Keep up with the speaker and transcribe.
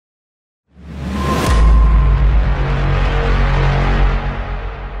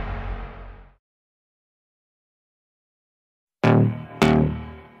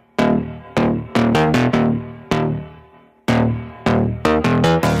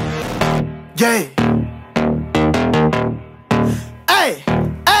Yeah. Hey,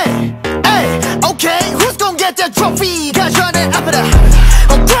 hey, hey. Okay, who's gonna get that trophy? 가져내 앞에다.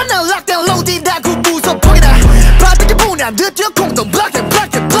 어떠나 lockdown load이다 구부서 포기다. 바닥에 보냐 늦어 공동 block it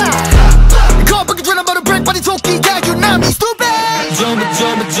block it block. 거북이 주는 바로 break body 토끼가 유남이 stupid.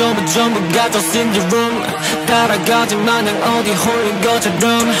 전부 가졌은 your room. 따라가지 마냥 어디 홀린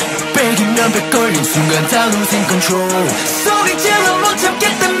것처럼. 빼기면 백 걸린 순간 다 losing control. 소리 질러 못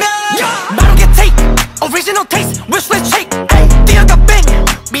참겠다면 마루게 take original taste wish list shake. 뛰어가 bang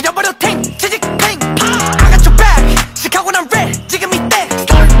밀어버려 tank 지직 팽. I got your back 시카고 난 red 지금 이때.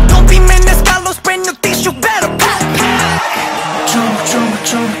 Don't be man that's got lost brand new things you better pack.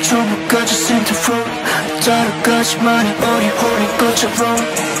 전부 가졌은 the room. 따라가지 마냥 어디 홀린 것처럼.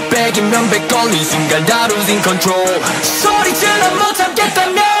 빼기면 백 걸린 순간 다 losing control. 소리 질러 못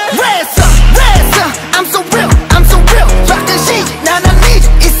참겠다면 Rest up, I'm so real, I'm so real. Locked in sheet, now I need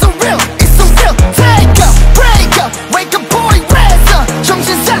you. It's so real, it's so real. Take up, break up, wake up boy. Rest up,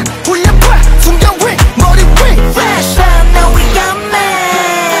 정신상 훈련과 풍경 위 머리 위. Fresh up, now we got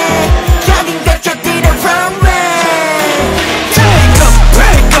mad. 견딘 벽혀들의 runway. Take up,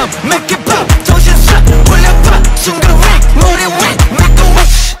 break up, make it pop. 정신상 훈련과 순간 위 머리 위 make a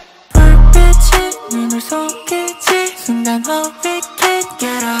wish. 불빛이 눈을 속이지 순간 허리 can't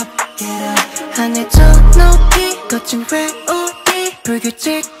get up. 하늘 저 높이 거친 회오리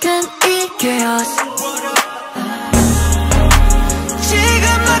불규칙한 이 chaos.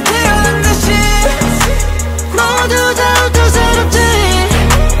 지금 나 태어난 듯이 모두 다 우두스럽지.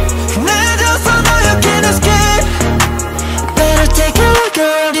 늦어서 너였긴 escape. Better take a look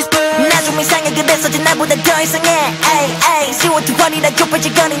around this place. 나 좀 이상해 그래서 나보다 더 이상해. 에이 에이 시원한 원이나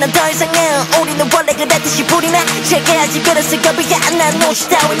좁아질 거니 넌 더 이상해. 우리는 원래 그랬듯이 불이나 체계하지 그랬을 겁이야. 난 옷이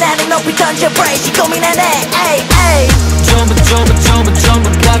따위 나를 높이 던져 브레이시 고민하네. 에이 에이 전부